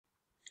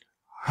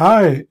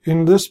Hi,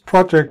 in this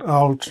project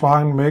I'll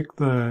try and make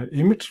the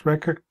image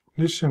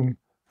recognition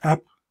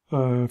app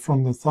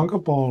from the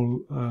Thunkable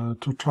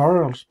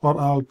tutorials, but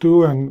I'll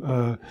do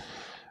a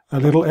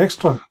little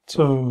extra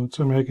to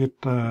make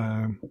it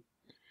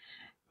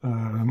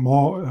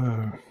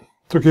more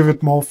to give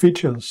it more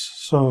features.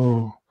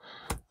 So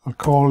I'll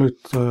call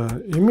it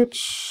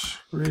image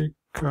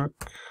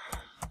recognizer.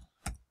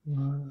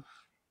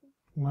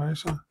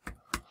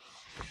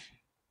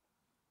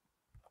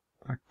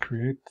 I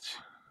create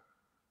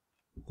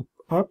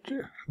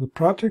the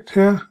project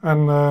here,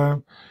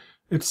 and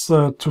it's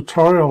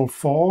tutorial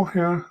 4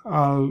 here.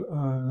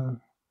 I'll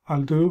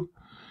do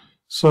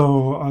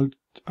so.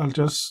 I'll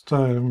just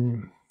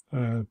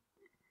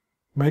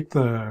make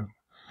the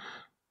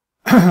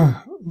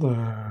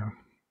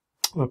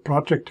the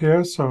project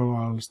here. So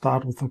I'll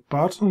start with a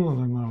button, and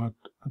then I'll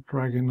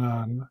drag in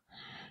an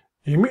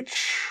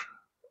image.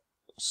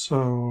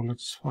 So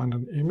let's find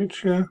an image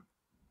here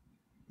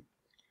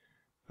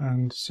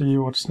and see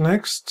what's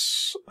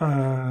next.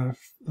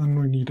 Then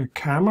we need a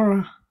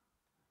camera.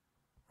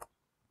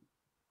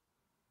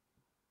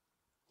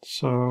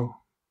 So,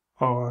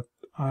 I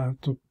have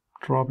to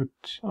drop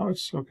it. Oh,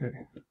 it's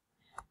okay.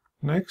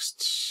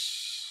 Next.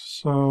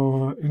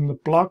 So in the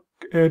block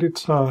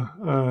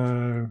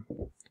editor,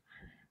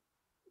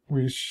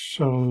 we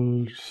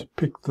shall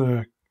pick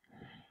on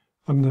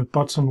the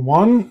button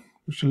 1.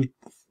 We shall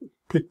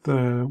pick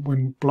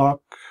when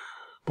block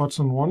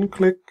button 1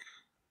 click.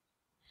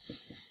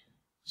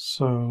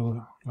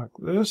 So like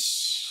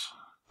this,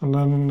 and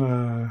then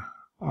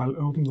I'll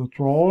open the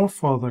drawer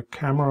for the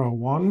camera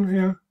 1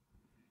 here,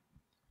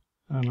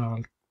 and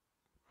I'll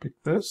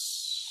pick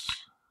this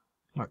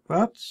like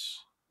that,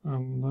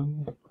 and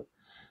then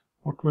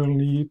what we'll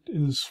need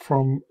is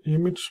from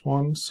image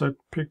 1 set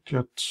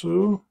picture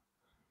 2.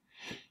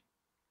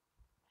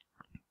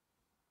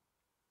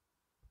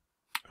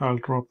 I'll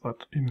drop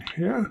that in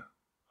here,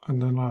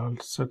 and then I'll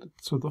set it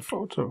to the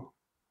photo.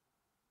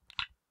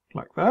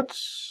 Like that.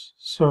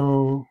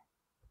 So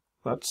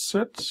that's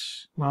it.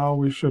 Now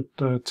we should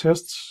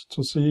test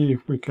to see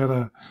if we get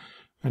an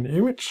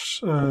image.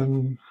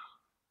 And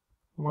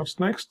what's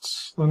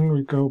next? Then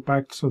we go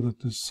back to the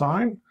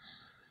design,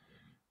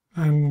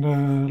 and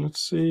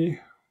let's see.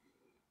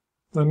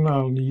 Then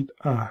I'll need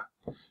a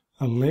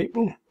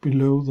label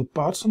below the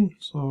button.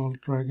 So I'll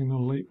drag in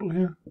a label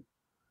here,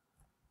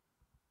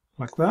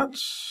 like that.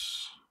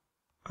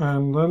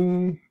 And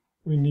then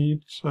we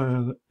need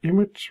the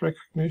image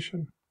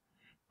recognizer.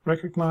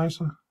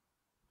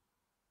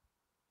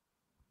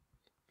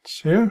 It's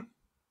here.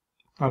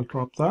 I'll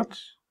drop that.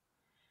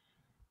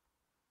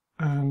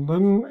 And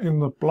then in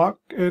the block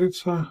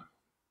editor,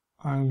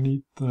 I'll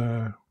need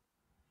the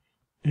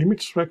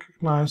image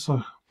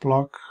recognizer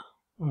block.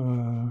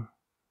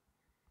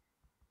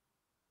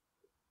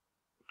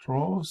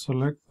 Draw,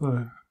 select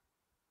the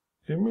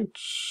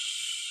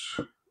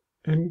image,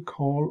 in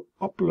call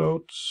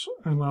uploads,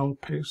 and I'll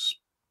paste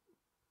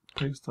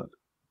that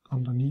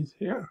underneath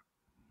here.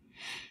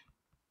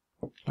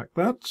 Like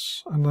that,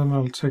 and then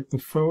I'll take the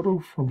photo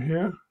from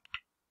here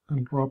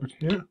and drop it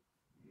here.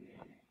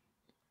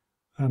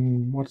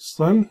 And what's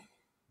then?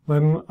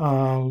 Then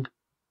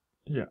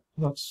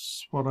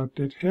that's what I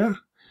did here.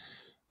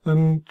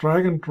 Then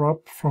drag and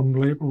drop from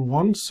label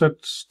 1,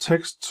 set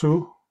text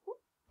to,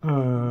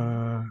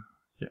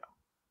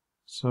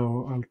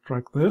 So I'll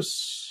drag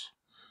this,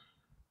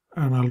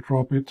 and I'll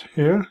drop it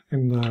here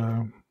in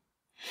the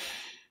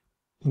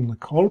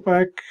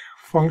callback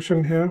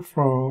function here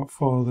for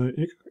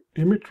the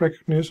image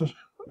recognizer.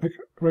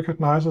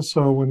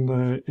 So when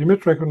the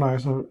image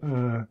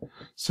recognizer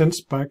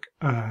sends back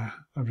a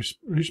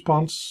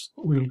response,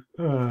 we'll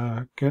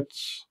get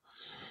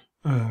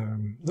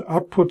the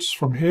outputs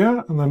from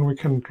here, and then we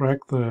can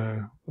drag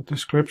the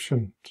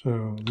description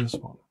to this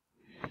one.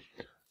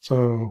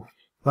 So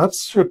that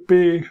should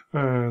be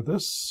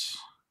this.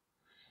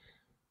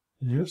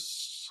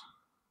 Yes.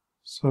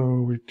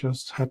 So we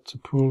just had to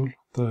pull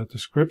the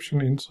description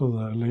into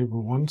the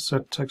label 1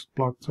 set text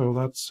block, so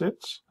that's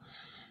it.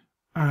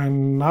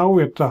 And now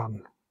we're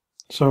done.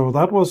 So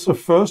that was the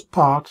first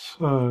part.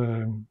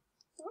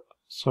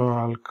 So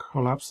I'll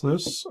collapse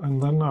this,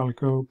 and then I'll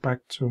go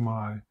back to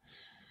my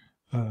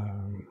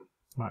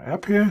my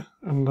app here,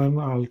 and then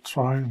I'll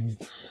try and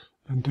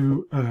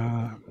do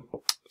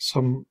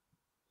some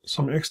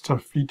extra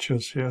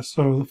features here.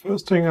 So the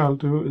first thing I'll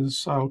do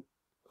is I'll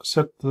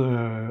set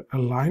the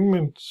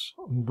alignment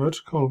on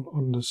vertical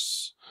on the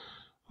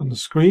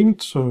screen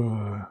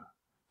to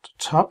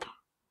top,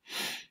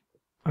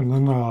 and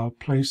then I'll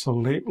place a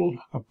label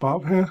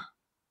above here.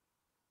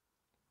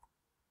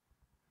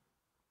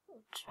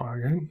 Try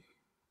again.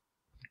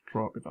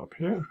 Drop it up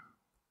here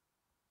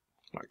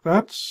like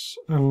that,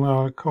 and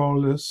I'll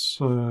call this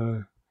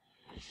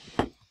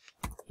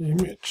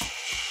image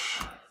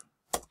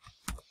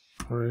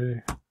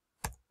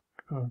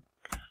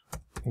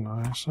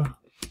recognizer.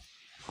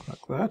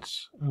 Like that,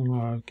 and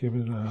I'll give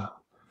it a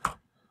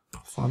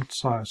font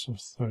size of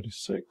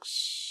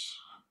 36.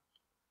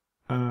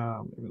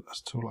 Maybe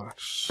that's too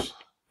large.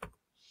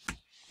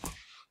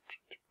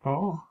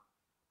 Oh,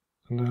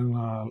 and then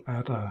I'll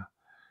add a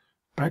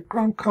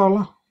background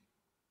color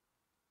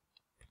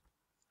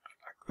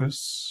like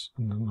this,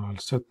 and then I'll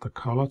set the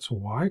color to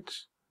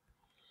white,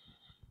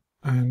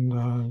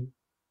 and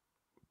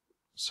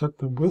set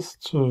the width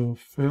to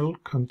fill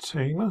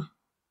container,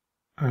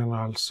 and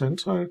I'll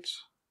center it,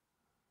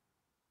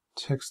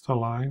 text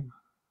align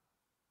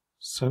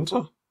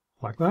center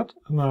like that,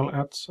 and I'll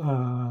add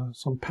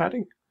some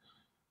padding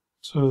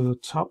to the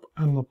top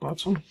and the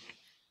bottom,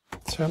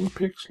 10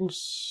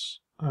 pixels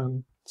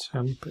and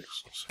 10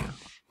 pixels here,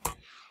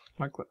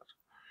 like that.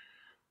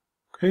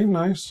 Okay,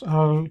 nice.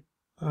 I'll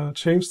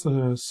change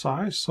the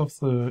size of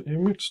the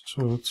image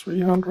to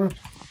 300,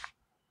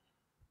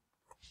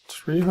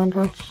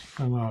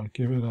 and I'll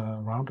give it a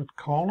rounded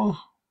corner,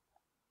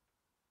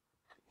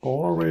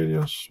 border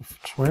radius of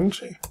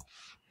 20,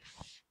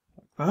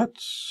 like that.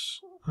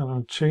 And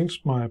I'll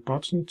change my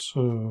button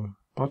to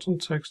button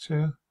text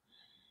here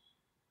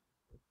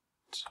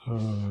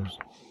to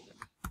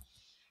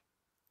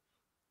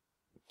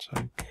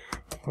take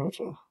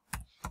photo,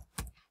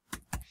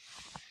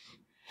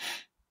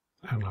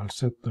 and I'll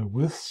set the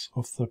width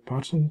of the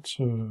button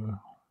to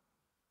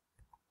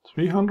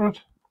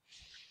 300.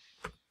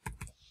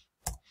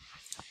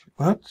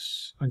 Like that.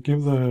 I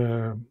give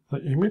the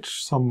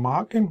image some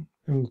margin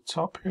in the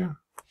top here,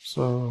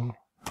 so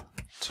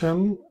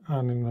 10,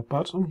 and in the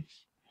bottom,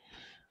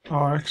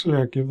 or actually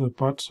I give the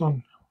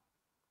button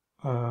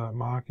a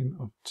margin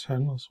of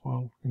 10 as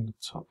well in the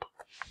top,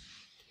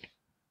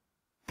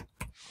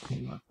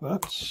 like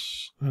that.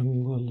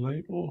 And the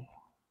label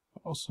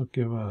also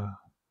give a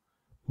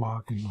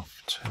margin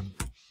of 10,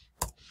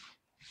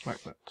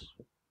 like that.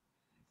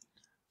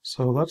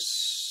 So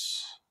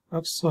that's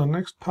the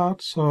next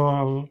part.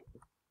 So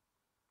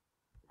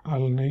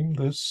I'll name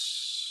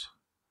this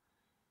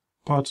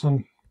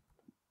button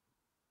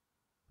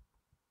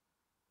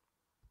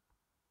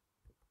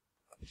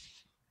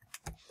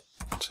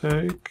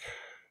take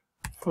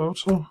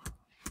photo,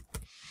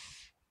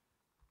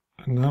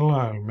 and then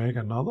I'll make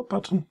another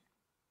button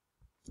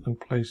and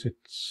place it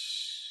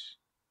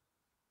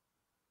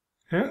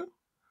here,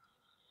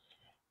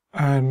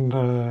 and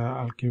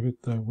I'll give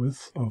it the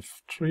width of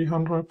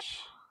 300,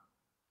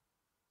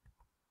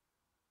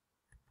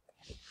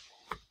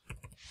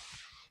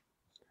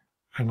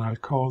 and I'll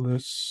call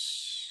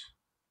this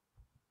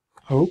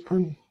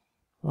open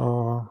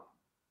or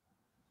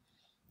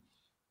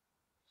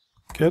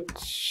get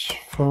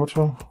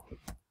photo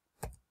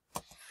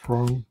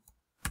from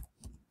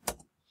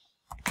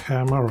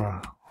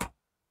camera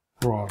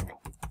roll,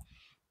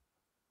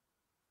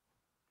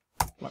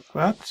 like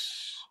that.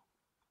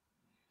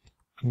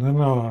 And then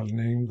I'll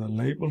name the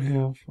label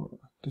here for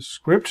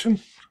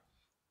description.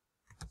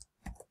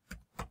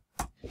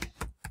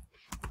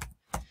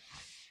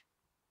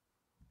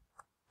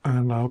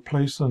 And I'll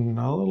place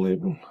another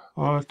label,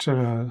 or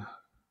actually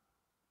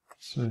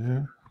say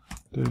here,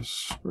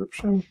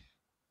 description,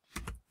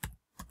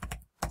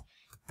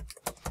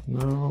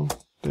 no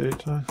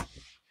data,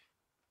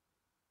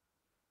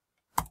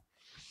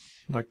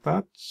 like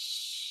that.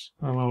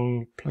 And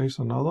I'll place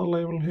another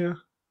label here,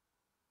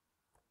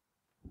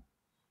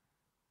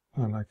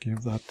 and I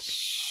give that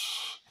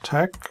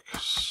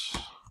tags,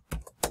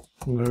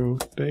 no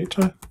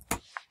data,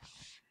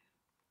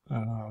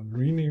 and I'll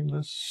rename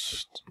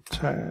this to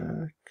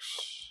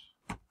tags.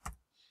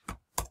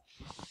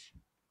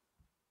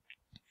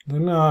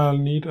 Then I'll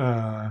need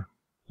a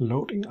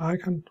loading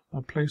icon.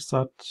 I'll place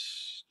that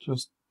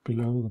just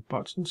below the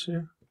buttons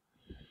here,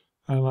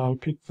 and I'll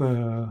pick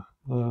the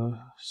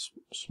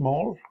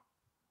small,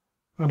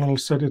 and I'll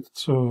set it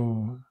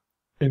to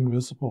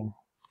invisible,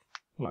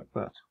 like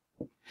that.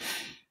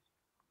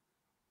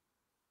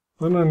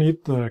 Then I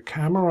need the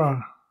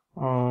camera,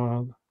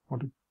 what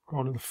do you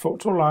call it, the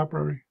photo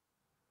library,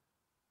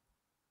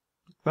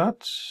 like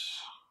that.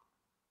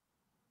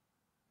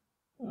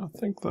 I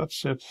think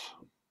that's it.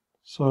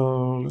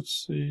 So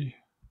let's see.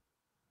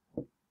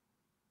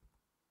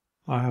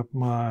 I have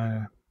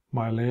my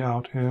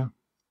layout here.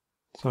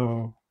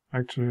 So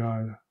actually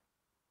I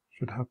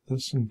should have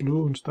this in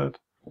blue instead.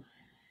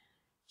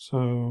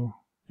 So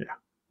yeah,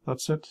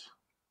 that's it.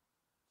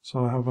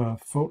 So I have a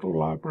photo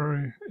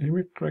library,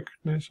 image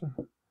recognizer.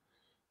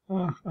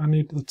 I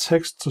need the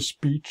text to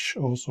speech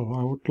also.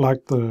 I would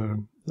like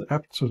the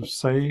app to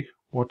say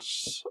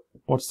what's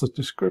the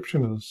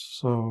description is.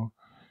 So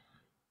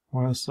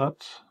where's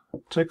that?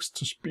 Text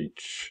to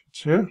speech.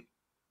 It's here.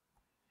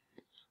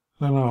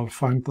 Then I'll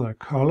find the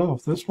color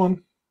of this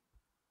one.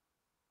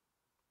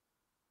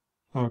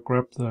 I'll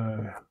grab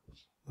the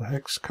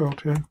hex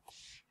code here,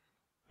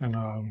 and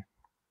I'll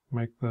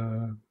make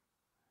the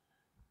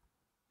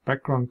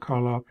background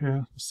color up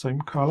here the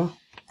same color,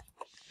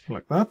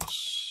 like that.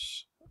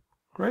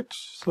 Great.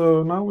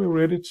 So now we're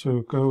ready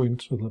to go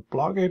into the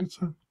block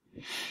editor,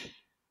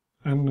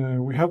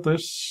 and we have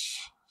this.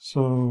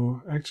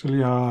 So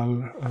actually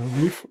I'll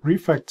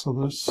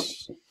refactor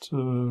this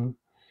to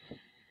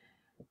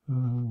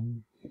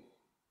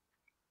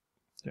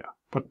yeah,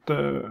 but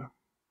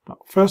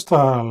first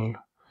I'll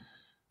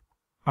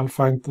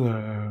find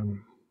the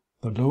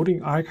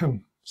loading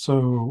icon.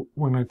 So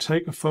when I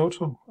take a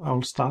photo,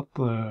 I'll start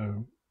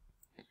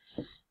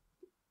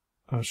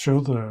show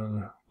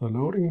the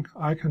loading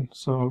icon.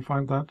 So I'll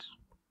find that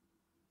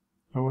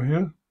over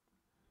here,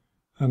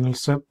 and I'll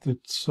set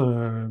its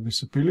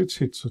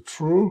visibility to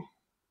true.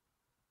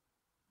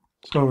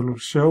 So it will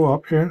show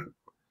up here,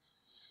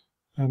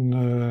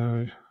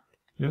 and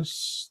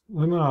yes,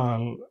 then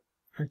I'll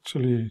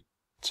actually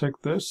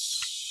take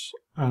this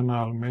and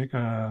I'll make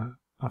a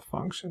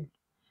function,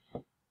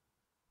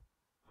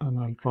 and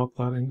I'll drop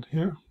that in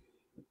here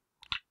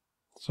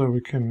so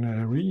we can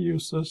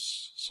reuse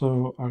this.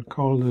 So I'll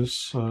call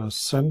this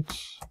send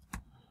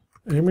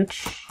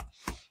image,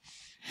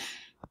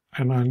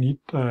 and I need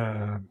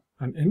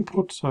an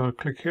input, so I'll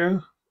click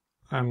here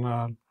and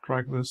I'll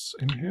drag this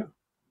in here.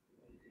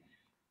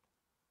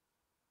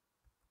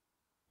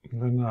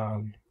 And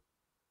then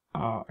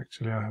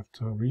actually I have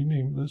to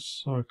rename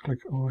this, so I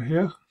click over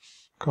here,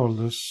 call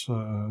this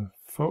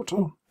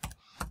photo,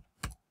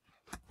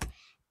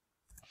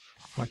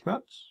 like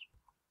that.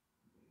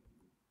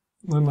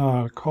 Then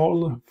I'll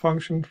call the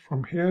function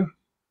from here,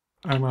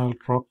 and I'll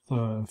drop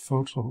the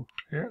photo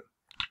here.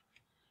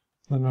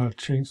 Then I'll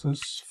change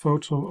this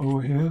photo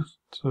over here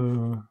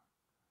to,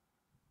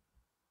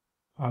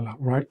 I'll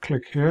right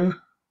click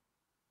here,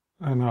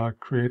 and I'll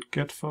create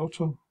get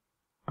photo,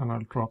 and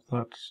I'll drop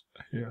that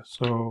here.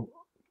 So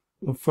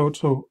the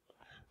photo,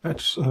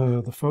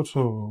 the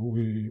photo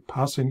we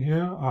pass in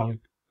here, I'll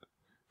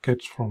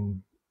get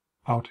from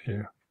out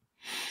here.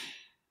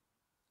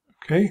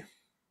 Okay,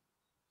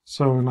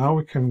 so now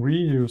we can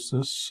reuse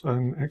this,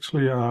 and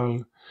actually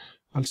I'll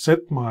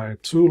set my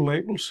two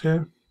labels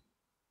here.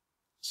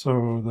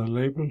 So the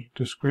label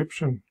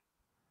description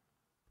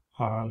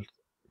I'll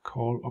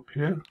call up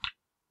here,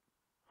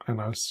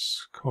 and I'll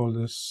call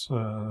this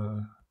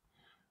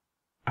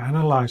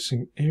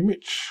analyzing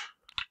image.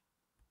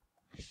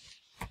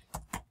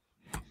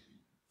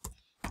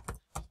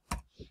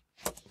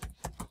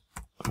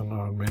 And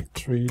I'll make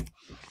three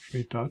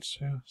dots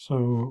here.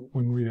 So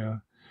when we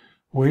are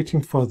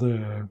waiting for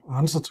the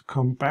answer to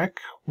come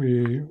back,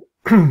 we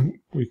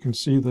can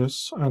see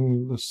this.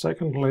 And the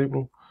second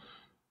label,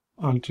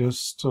 I'll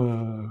just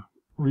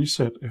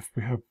reset if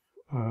we have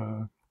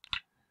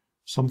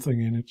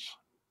something in it.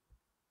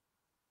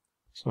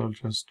 So I'll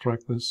just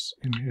drag this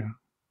in here.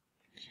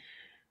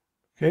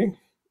 Okay,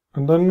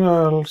 and then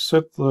I'll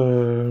set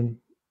the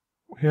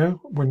here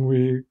when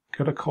we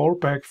get a call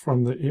back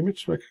from the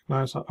image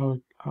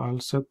recognizer, I'll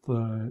set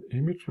the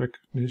image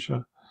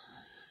recognition,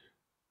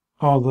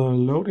 or the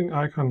loading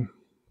icon.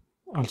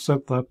 I'll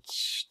set that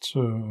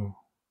to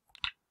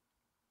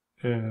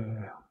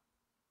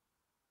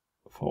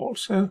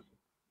false here,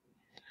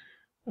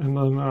 and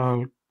then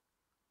I'll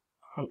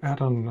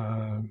add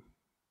on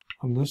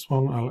this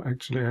one. I'll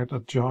actually add a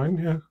join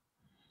here.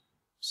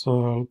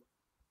 So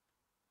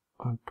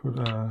I'll put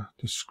a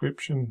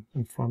description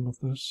in front of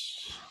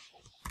this.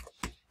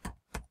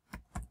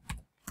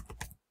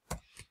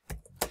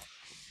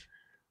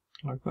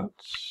 Like that.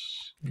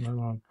 And then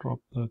I'll drop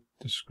the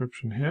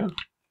description here.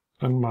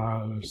 And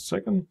my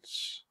second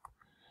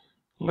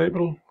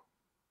label,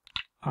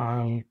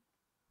 I'll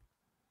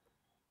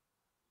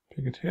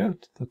pick it here,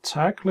 the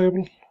tag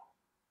label,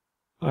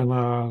 and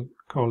I'll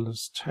call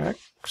this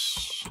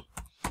tags.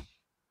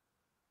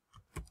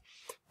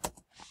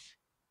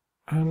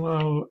 And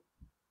I'll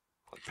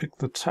pick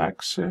the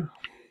tags here,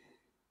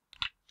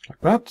 like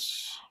that.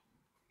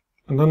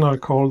 And then I'll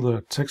call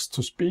the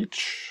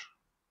text-to-speech,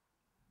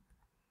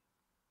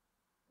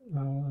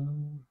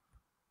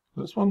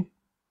 this one,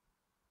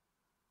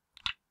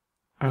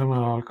 and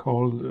I'll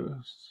call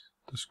the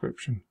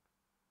description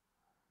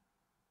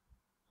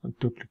and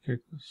duplicate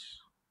this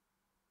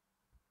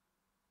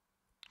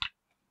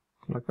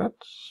like that.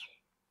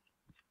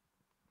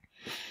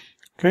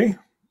 Okay,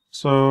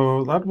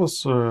 so that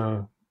was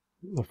the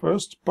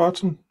first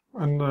button,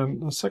 and then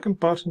the second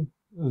button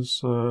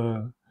is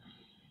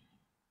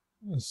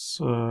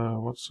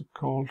what's it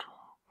called?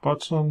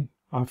 Button.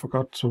 I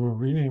forgot to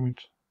rename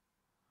it.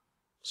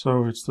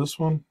 So it's this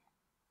one,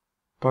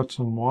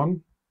 button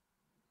 1,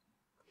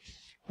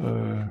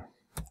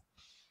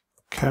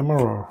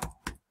 camera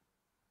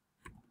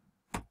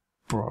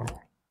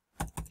roll,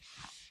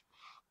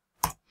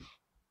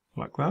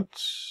 like that.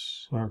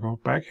 So I'll go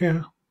back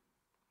here,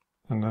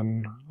 and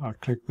then I'll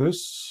click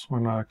this.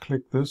 When I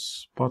click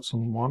this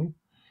button 1,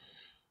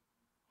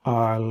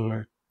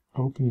 I'll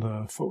open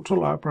the photo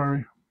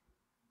library,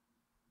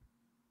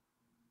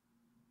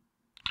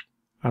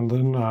 and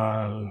then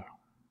I'll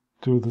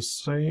do the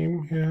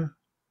same here.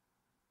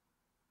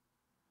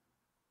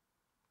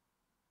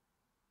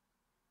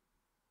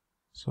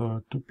 So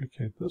I'll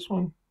duplicate this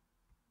one.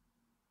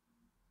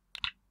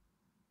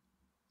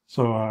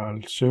 So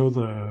I'll show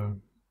the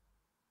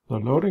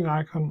loading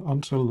icon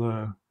until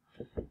the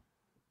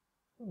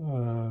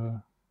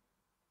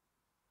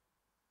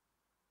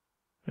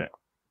yeah.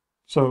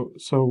 So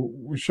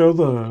we show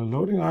the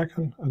loading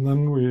icon, and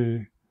then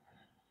we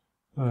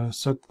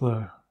set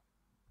the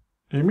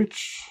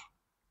image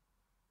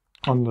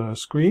on the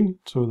screen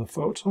to the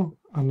photo,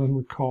 and then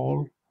we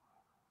call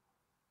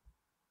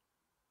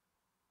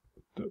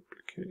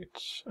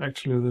duplicate.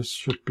 Actually, this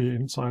should be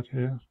inside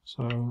here.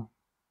 So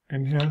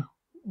in here,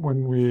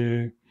 when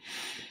we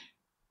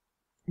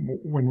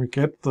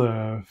get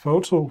the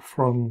photo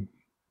from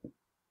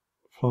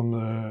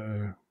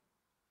the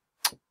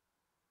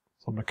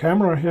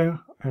camera here,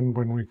 and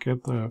when we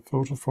get the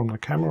photo from the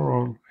camera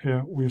roll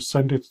here, we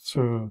send it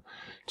to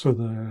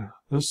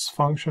this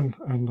function,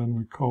 and then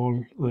we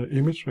call the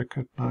image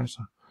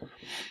recognizer.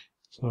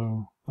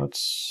 So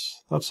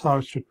that's how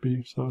it should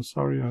be. So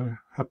sorry I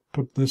had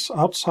put this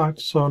outside.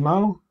 So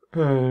now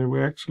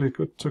we're actually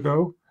good to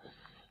go.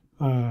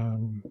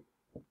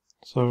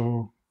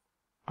 So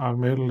I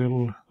made a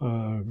little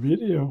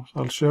video.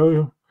 I'll show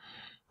you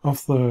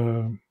of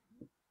the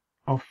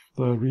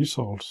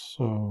results.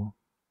 So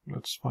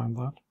let's find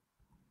that.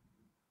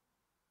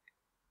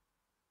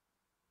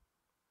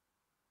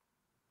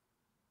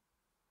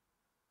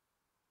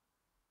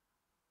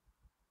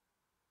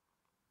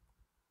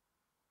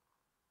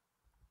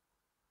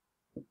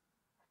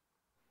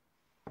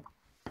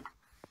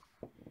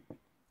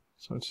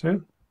 So it's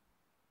here.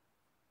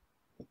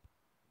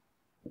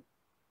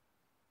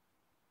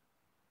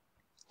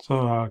 So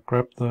I'll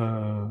grab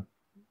the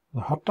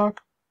hot dog.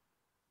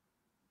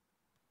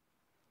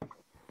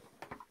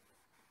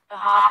 The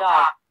hot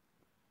dog.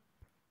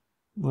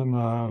 Then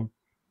I'll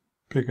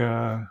pick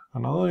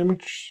another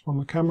image from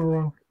the camera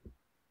roll.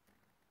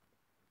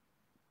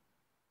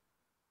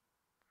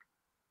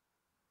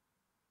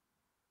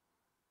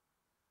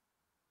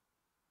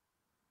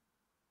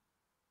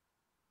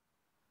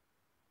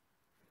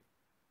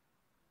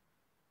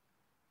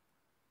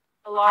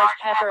 A large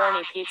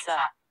pepperoni pizza.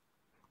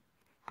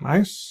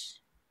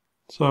 Nice.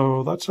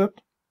 So that's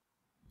it.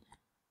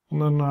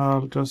 And then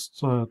I'll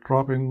just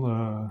drop in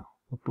the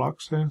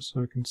blocks here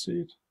so you can see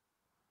it.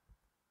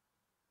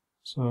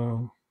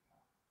 So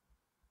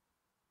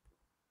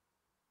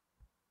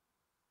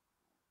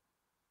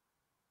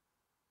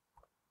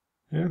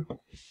yeah,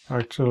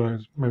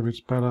 actually maybe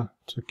it's better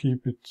to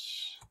keep it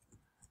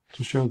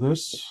to show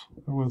this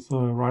with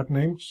the right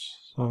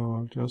names. So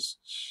I'll just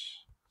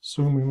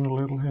zoom in a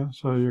little here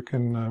so you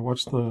can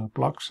watch the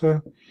blocks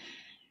here.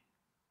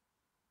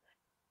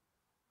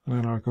 And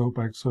then I'll go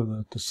back to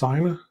the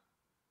designer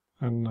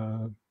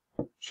and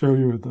show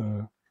you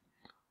the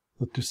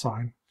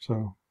design.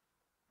 So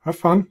have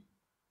fun.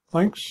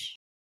 Thanks.